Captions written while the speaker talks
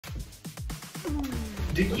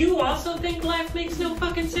Do you also think life makes no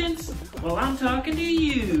fucking sense? Well, I'm talking to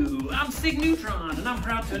you. I'm Cig Neutron, and I'm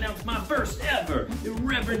proud to announce my first ever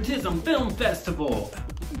Irreverentism Film Festival.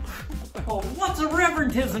 Well, what's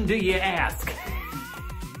irreverentism, do you ask?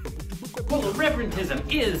 Well,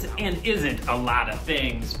 irreverentism is and isn't a lot of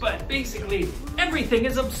things, but basically everything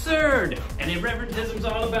is absurd, and irreverentism's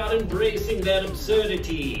all about embracing that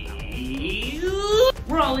absurdity.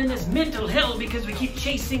 We're all in this mental hell because we keep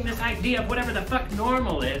chasing this idea of whatever the fuck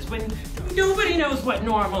normal is when nobody knows what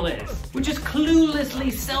normal is. We're just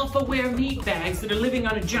cluelessly self-aware meatbags that are living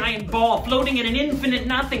on a giant ball floating in an infinite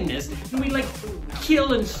nothingness, and we like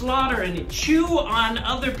kill and slaughter and chew on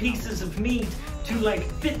other pieces of meat to like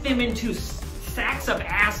fit them into sacks of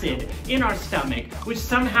acid in our stomach, which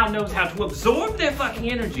somehow knows how to absorb their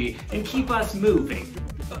fucking energy and keep us moving.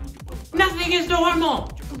 Nothing is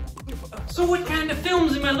normal! So what kind of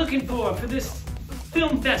films am I looking for this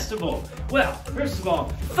film festival? Well, first of all,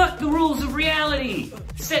 fuck the rules of reality.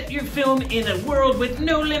 Set your film in a world with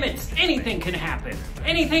no limits. Anything can happen.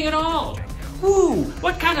 Anything at all. Woo!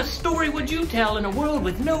 What kind of story would you tell in a world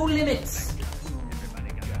with no limits?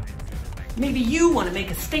 Maybe you want to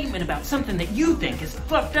make a statement about something that you think is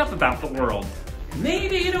fucked up about the world.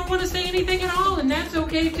 Maybe you don't want to say anything at all, and that's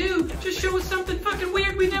okay too. Just show us something fucking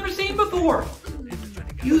weird we've never seen before.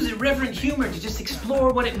 Use irreverent humor to just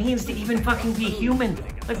explore what it means to even fucking be human.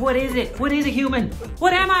 Like, what is it? What is a human?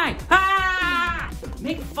 What am I? Ah!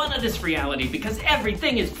 Make fun of this reality because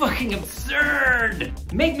everything is fucking absurd.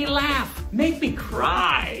 Make me laugh. Make me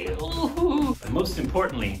cry. Ooh. And most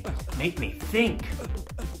importantly, make me think.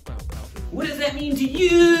 What does that mean to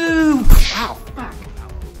you? Ow, fuck.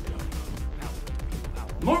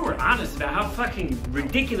 The more we're honest about how fucking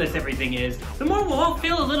ridiculous everything is, the more we'll all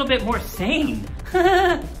feel a little bit more sane.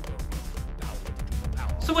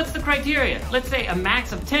 So what's the criteria? Let's say a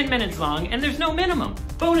max of 10 minutes long and there's no minimum.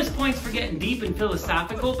 Bonus points for getting deep and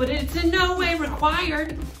philosophical, but it's in no way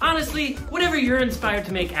required. Honestly, whatever you're inspired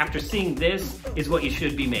to make after seeing this is what you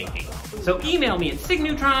should be making. So email me at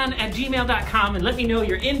cigneutron@gmail.com and let me know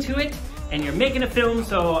you're into it and you're making a film,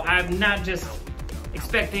 so I'm not just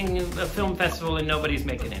expecting a film festival and nobody's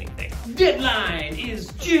making anything. Deadline is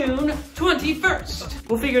June 21st.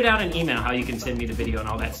 We'll figure it out in email how you can send me the video and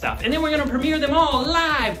all that stuff. And then we're gonna premiere them all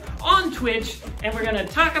live on Twitch, and we're gonna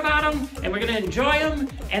talk about them, and we're gonna enjoy them,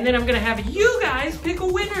 and then I'm gonna have you guys pick a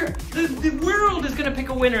winner. The world is gonna pick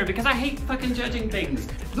a winner because I hate fucking judging things.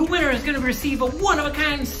 The winner is gonna receive a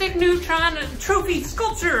one-of-a-kind Cig Neutron trophy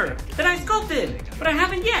sculpture that I sculpted, but I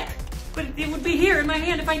haven't yet. But it would be here in my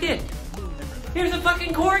hand if I did. Here's a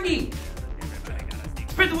fucking corgi.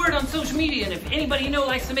 Spread the word on social media, and if anybody you know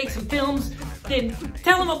likes to make some films, then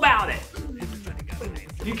tell them about it.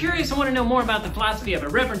 If you're curious and want to know more about the philosophy of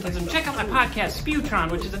irreverentism, check out my podcast,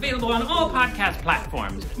 Spewtron, which is available on all podcast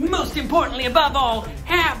platforms. Most importantly, above all,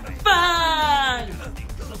 have